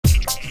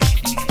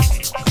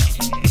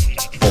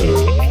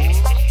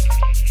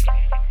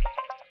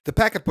The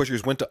packet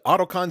pushers went to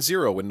AutoCon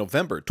Zero in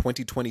November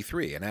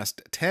 2023 and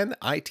asked 10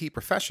 IT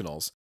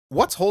professionals,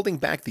 what's holding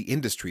back the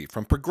industry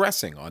from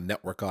progressing on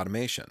network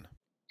automation?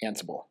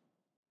 Ansible.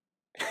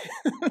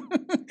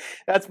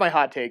 That's my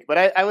hot take.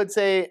 But I would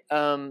say,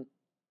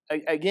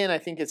 again, I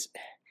think it's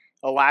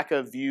a lack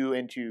of view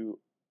into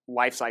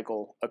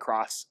lifecycle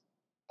across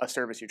a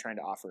service you're trying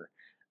to offer.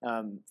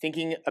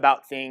 Thinking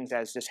about things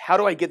as just, how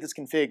do I get this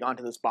config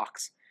onto this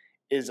box,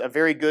 is a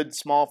very good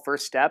small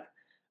first step,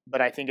 but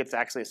I think it's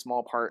actually a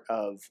small part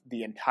of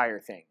the entire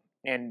thing.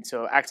 And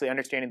so actually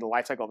understanding the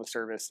lifecycle of a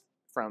service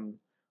from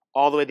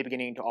all the way at the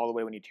beginning to all the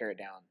way when you tear it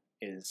down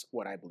is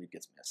what I believe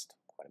gets missed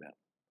quite a bit.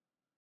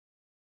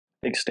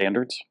 I think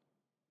standards.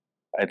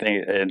 I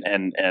think,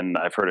 and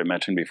I've heard it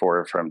mentioned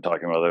before from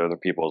talking with other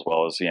people as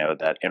well, as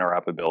that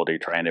interoperability,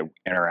 trying to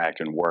interact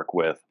and work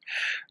with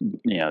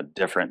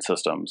different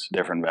systems,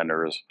 different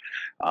vendors.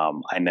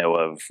 I know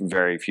of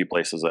very few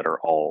places that are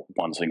all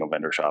one single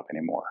vendor shop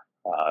anymore.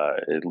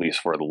 At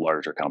least for the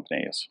larger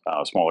companies.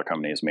 Smaller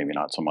companies, maybe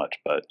not so much,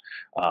 but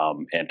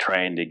and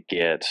trying to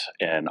get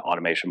an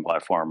automation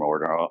platform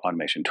or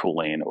automation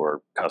tooling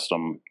or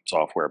custom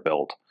software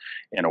built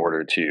in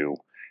order to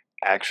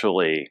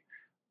actually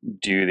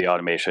do the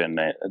automation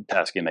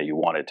tasking that you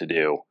want it to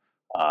do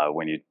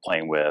when you're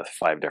playing with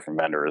 5 different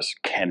vendors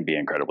can be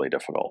incredibly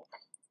difficult.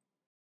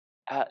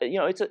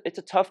 It's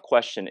a tough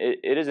question.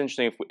 It is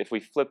interesting if we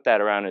flip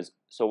that around.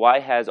 So why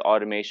has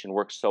automation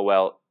worked so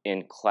well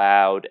in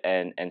cloud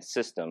and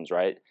systems,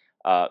 right?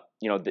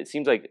 It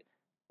seems like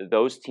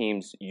those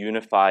teams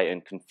unify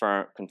and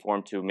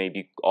conform to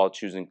maybe all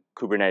choosing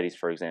Kubernetes,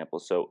 for example.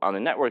 So on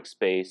the network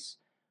space,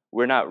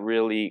 we're not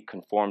really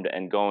conformed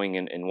and going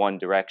in one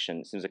direction.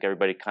 It seems like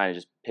everybody kind of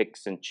just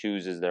picks and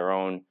chooses their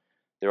own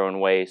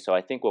way. So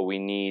I think what we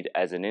need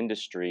as an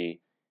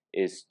industry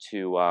is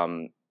to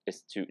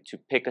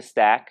pick a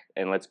stack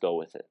and let's go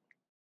with it.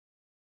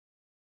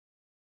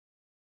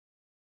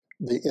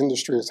 The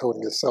industry is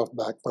holding itself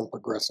back from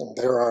progressing.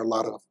 There are a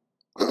lot of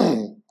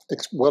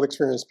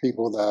well-experienced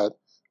people that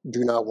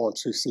do not want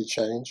to see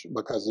change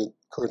because it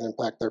could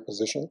impact their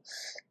position.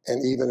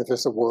 And even if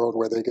it's a world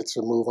where they get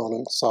to move on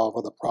and solve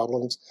other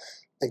problems,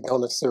 they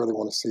don't necessarily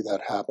want to see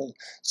that happen.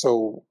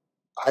 So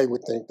I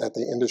would think that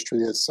the industry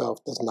itself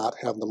does not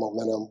have the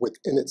momentum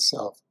within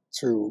itself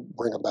to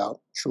bring about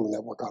true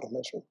network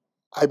automation.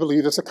 I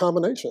believe it's a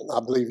combination. I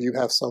believe you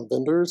have some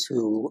vendors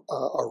who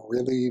are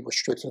really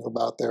restrictive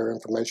about their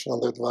information on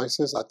their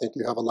devices. I think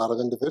you have a lot of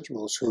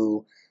individuals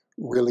who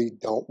really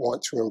don't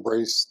want to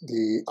embrace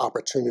the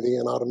opportunity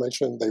in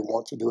automation. They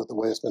want to do it the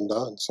way it's been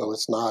done. So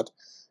it's not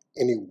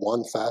any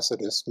one facet,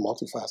 it's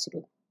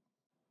multifaceted.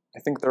 I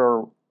think there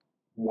are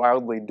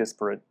wildly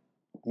disparate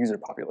user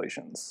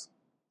populations.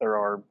 There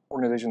are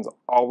organizations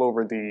all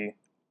over the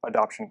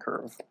adoption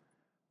curve.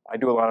 I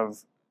do a lot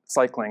of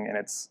cycling, and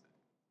it's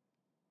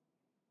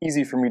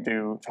easy for me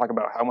to talk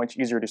about how much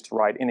easier it is to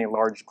ride in a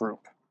large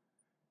group.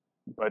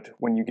 But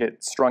when you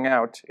get strung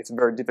out, it's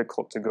very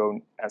difficult to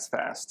go as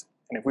fast.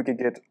 And if we could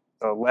get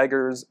the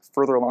laggers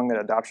further along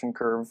that adoption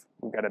curve,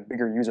 we've got a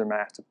bigger user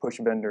mass to push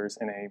vendors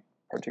in a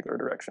particular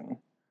direction.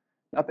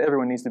 Not that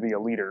everyone needs to be a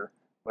leader,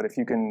 but if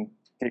you can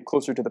get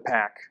closer to the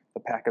pack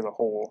as a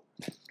whole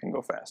can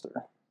go faster.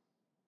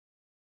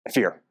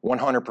 Fear,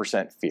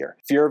 100% fear.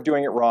 Fear of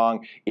doing it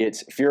wrong.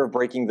 It's fear of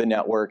breaking the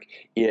network.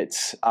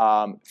 It's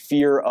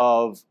fear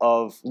of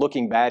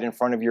looking bad in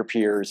front of your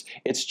peers.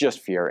 It's just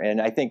fear. And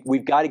I think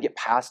we've got to get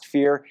past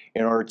fear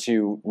in order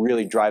to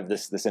really drive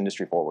this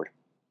industry forward.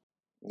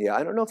 Yeah,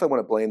 I don't know if I want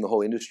to blame the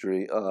whole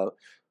industry.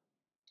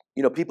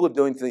 People have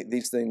been doing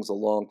these things a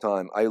long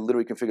time. I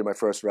literally configured my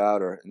first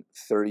router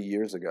 30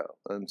 years ago.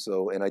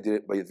 And I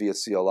did it via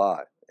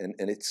CLI. And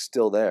it's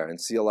still there, and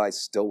CLI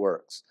still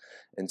works.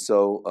 And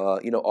so,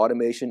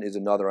 automation is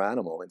another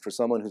animal. And for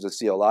someone who's a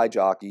CLI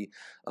jockey,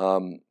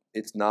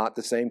 it's not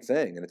the same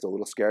thing, and it's a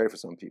little scary for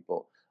some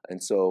people.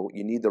 And so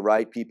you need the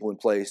right people in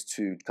place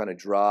to kind of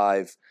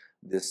drive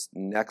this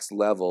next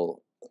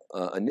level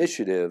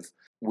initiative.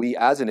 We,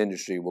 as an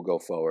industry, will go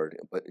forward,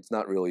 but it's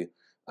not really,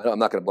 I'm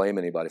not going to blame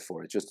anybody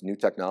for it. It's just new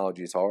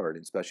technology is hard,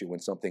 especially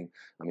when something,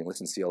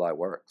 listen, CLI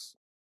works.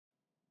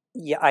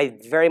 Yeah, I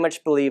very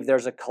much believe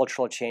there's a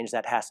cultural change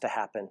that has to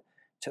happen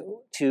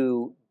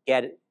to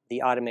get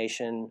the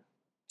automation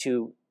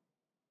to,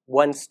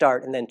 one,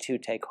 start, and then two,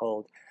 take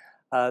hold.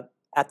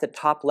 At the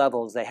top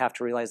levels, they have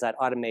to realize that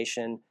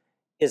automation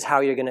is how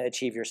you're going to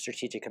achieve your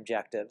strategic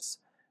objectives.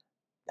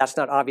 That's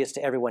not obvious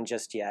to everyone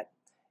just yet.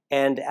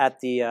 And at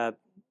the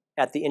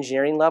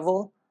engineering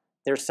level,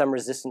 there's some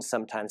resistance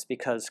sometimes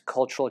because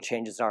cultural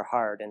changes are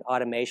hard, and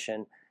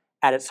automation,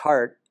 at its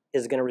heart,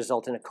 is going to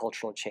result in a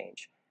cultural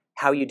change.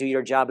 How you do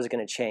your job is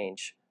going to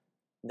change.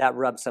 That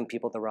rubs some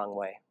people the wrong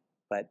way,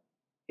 but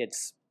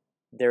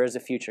there is a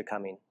future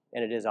coming,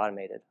 and it is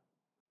automated.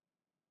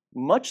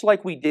 Much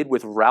like we did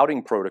with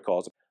routing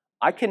protocols,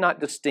 I cannot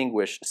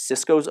distinguish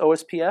Cisco's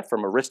OSPF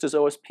from Arista's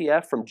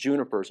OSPF from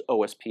Juniper's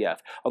OSPF,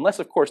 unless,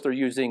 of course, they're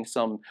using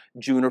some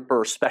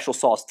Juniper special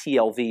sauce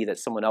TLV that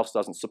someone else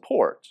doesn't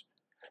support.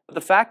 But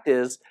the fact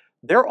is,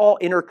 they're all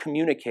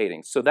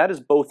intercommunicating. So that is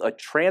both a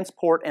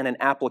transport and an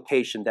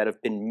application that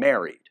have been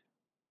married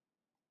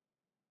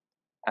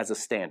as a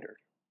standard.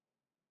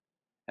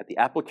 At the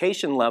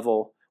application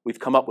level, we've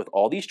come up with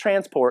all these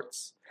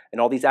transports and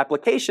all these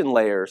application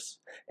layers,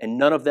 and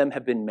none of them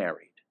have been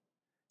married.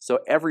 So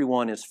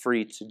everyone is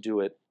free to do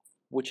it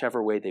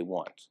whichever way they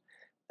want.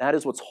 That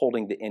is what's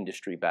holding the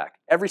industry back.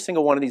 Every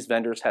single one of these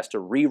vendors has to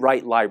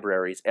rewrite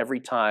libraries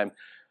every time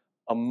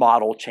a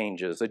model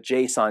changes, a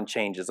JSON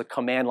changes, a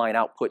command line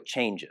output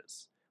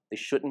changes. They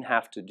shouldn't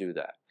have to do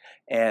that.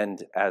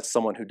 And as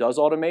someone who does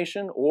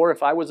automation, or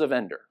if I was a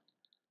vendor,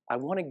 I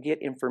want to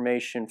get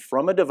information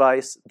from a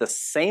device the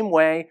same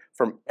way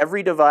from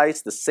every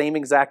device, the same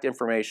exact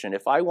information.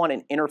 If I want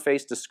an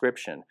interface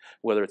description,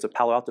 whether it's a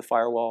Palo Alto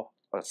firewall,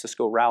 a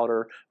Cisco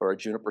router, or a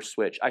Juniper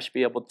switch, I should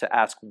be able to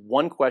ask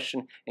one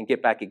question and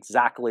get back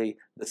exactly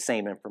the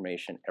same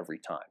information every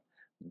time.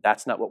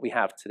 That's not what we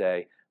have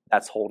today.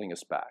 That's holding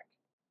us back.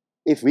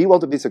 If we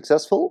want to be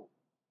successful,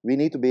 we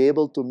need to be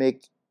able to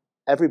make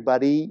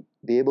everybody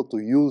be able to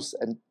use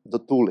the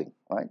tooling,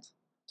 right?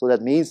 So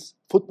that means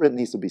footprint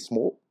needs to be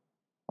small,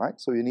 right?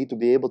 So you need to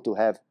be able to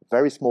have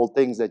very small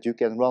things that you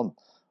can run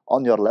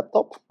on your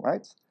laptop,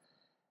 right?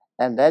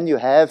 And then you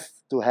have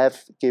to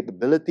have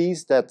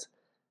capabilities that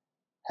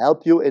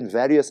help you in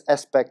various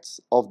aspects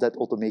of that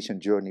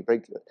automation journey.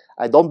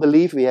 I don't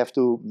believe we have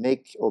to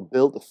make or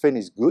build a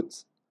finished good,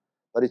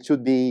 but it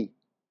should be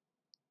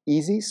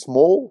easy,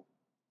 small,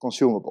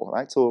 consumable,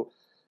 right? So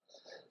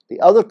the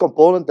other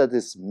component that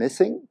is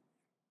missing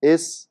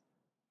is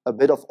a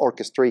bit of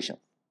orchestration.